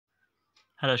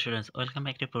Hello students, welcome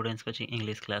back to Prudence Coaching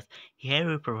English class. Here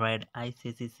we provide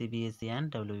ICSE, CBSE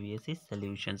and WBBSE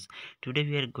solutions. Today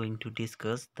we are going to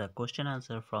discuss the question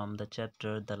answer from the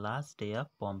chapter The Last Day of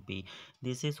Pompeii.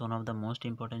 This is one of the most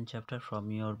important chapter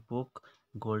from your book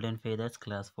Golden Feathers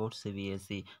Class 4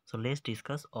 CBSE. So let's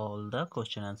discuss all the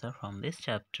question answer from this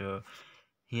chapter.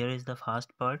 Here is the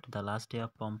first part, The Last Day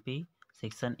of Pompeii.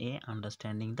 Section A,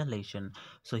 understanding the lesson.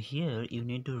 So here you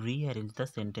need to rearrange the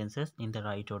sentences in the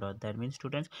right order. That means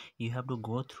students, you have to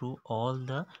go through all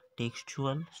the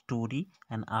textual story,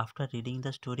 and after reading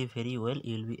the story very well,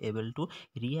 you will be able to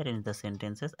rearrange the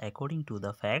sentences according to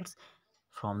the facts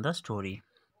from the story.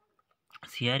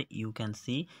 So here you can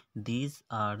see these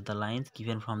are the lines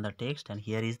given from the text, and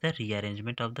here is the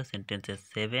rearrangement of the sentences: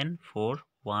 7, 4,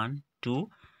 1, 2.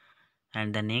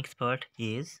 And the next part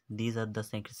is these are the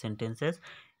sentences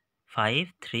 5,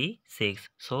 3, 6.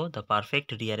 So the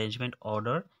perfect rearrangement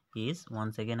order is,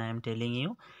 once again I am telling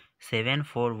you, 7,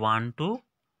 4, 1, 2,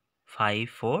 5,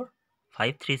 4,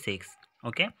 5, 3, 6.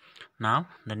 Okay. Now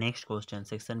the next question,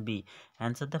 section B.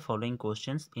 Answer the following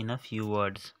questions in a few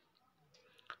words.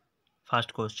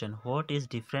 First question, what is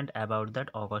different about that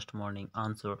August morning?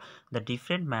 Answer, the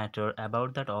different matter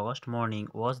about that August morning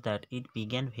was that it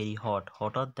began very hot,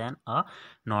 hotter than a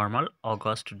normal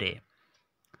August day.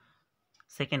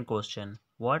 Second question,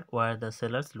 what were the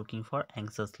sellers looking for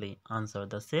anxiously? Answer,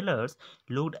 the sellers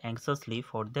looked anxiously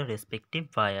for their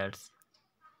respective buyers.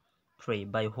 3.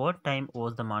 By what time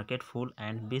was the market full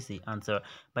and busy? Answer,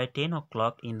 by 10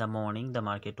 o'clock in the morning the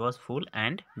market was full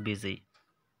and busy.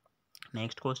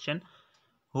 Next question,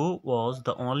 who was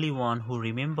the only one who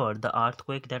remembered the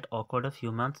earthquake that occurred a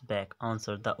few months back?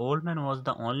 Answer, the old man was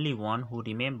the only one who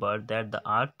remembered that the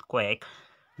earthquake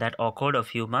that occurred a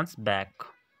few months back.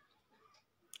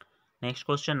 Next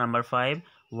question, number 5.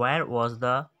 Where was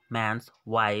the man's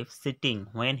wife sitting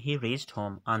when he reached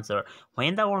home? Answer,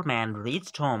 when the old man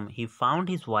reached home, he found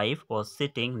his wife was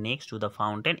sitting next to the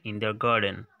fountain in their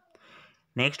garden.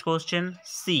 Next question,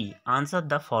 C. Answer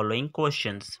the following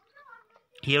questions.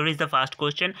 Here is the first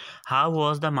question. How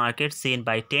was the market seen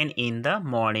by 10 in the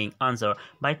morning? Answer,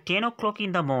 by 10 o'clock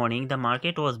in the morning, the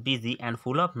market was busy and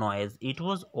full of noise. It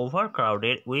was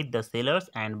overcrowded with the sellers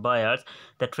and buyers.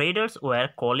 The traders were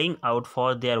calling out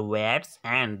for their wares,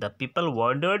 and the people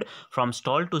wandered from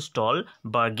stall to stall,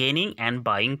 bargaining and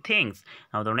buying things.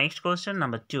 Now the next question,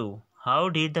 number 2. How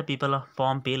did the people of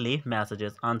Pompeii leave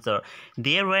messages? Answer,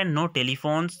 there were no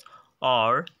telephones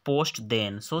or post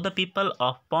then, so the people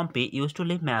of Pompeii used to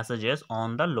leave messages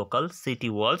on the local city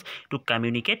walls to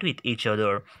communicate with each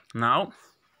other. Now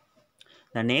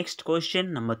the next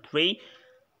question, number 3.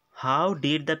 How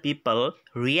did the people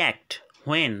react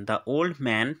when the old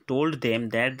man told them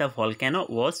that the volcano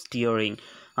was stirring?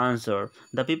 Answer,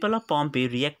 the people of Pompeii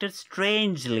reacted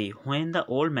strangely when the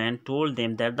old man told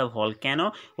them that the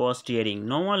volcano was stirring.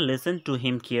 No one listened to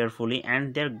him carefully,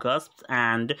 and their gasps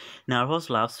and nervous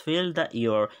laughs filled the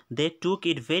air. They took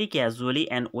it very casually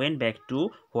and went back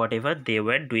to whatever they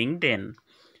were doing then.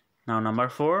 Now number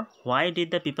 4. Why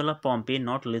did the people of Pompeii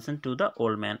not listen to the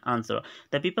old man? Answer,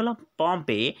 the people of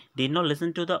Pompeii did not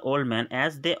listen to the old man,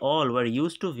 as they all were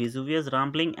used to Vesuvius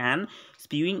rumbling and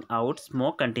spewing out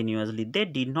smoke continuously. They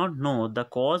did not know the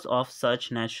cause of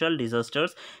such natural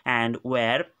disasters and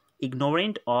were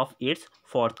ignorant of its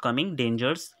forthcoming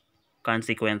dangerous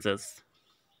consequences.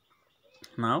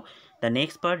 Now the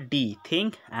next part, D.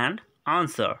 Think and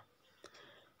answer.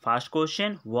 First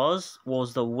question, was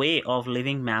the way of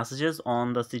leaving messages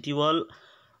on the city wall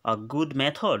a good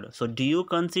method? So do you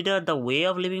consider the way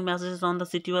of leaving messages on the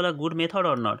city wall a good method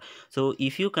or not? So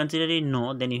if you consider it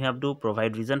no, then you have to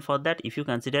provide reason for that. If you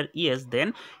consider yes,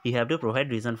 then you have to provide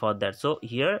reason for that. So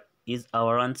here is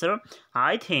our answer.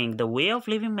 I think the way of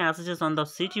leaving messages on the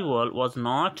city wall was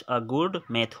not a good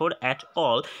method at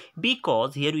all,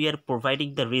 because here we are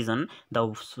providing the reason.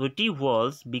 The city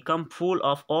walls become full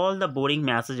of all the boring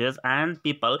messages and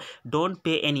people don't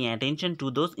pay any attention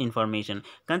to those information.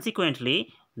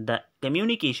 Consequently, the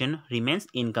communication remains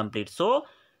incomplete. So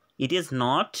it is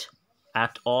not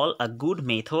at all a good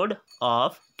method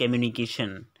of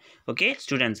communication. Okay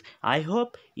students, I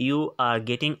hope you are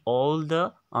getting all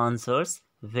the answers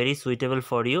very suitable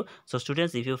for you. So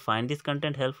students, if you find this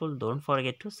content helpful, don't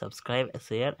forget to subscribe,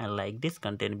 share and like this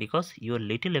content, because your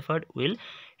little effort will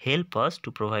help us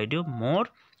to provide you more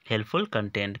helpful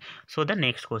content. So the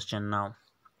next question now.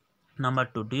 Number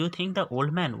 2. Do you think the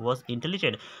old man was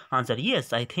intelligent? Answer,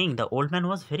 yes, I think the old man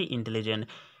was very intelligent.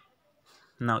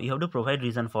 Now you have to provide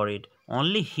reason for it.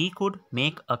 Only he could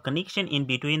make a connection in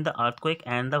between the earthquake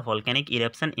and the volcanic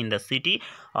eruption in the city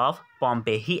of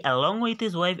Pompeii. He along with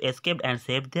his wife escaped and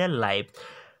saved their lives.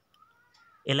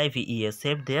 LIVES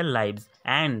saved their lives,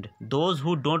 and those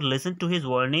who don't listen to his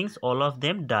warnings, all of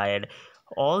them died.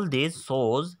 All this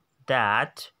shows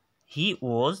that he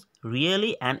was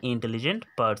really an intelligent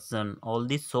person. All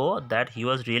this show that he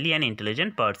was really an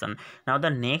intelligent person. Now the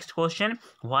next question,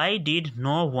 why did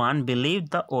no one believe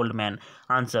the old man?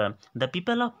 Answer, the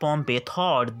people of Pompeii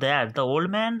thought that the old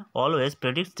man always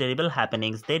predicts terrible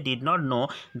happenings. They did not know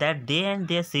that they and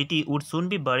their city would soon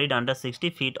be buried under 60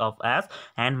 feet of ash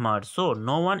and mud. So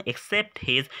no one except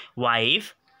his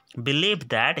wife believed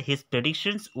that his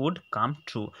predictions would come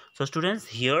true. So students,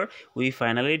 here we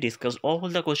finally discussed all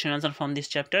the question answer from this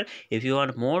chapter. If you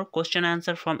want more question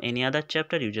answer from any other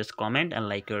chapter, you just comment and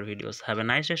like your videos. Have a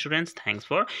nice day students. Thanks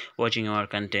for watching our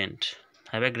content.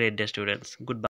 Have a great day students. Goodbye.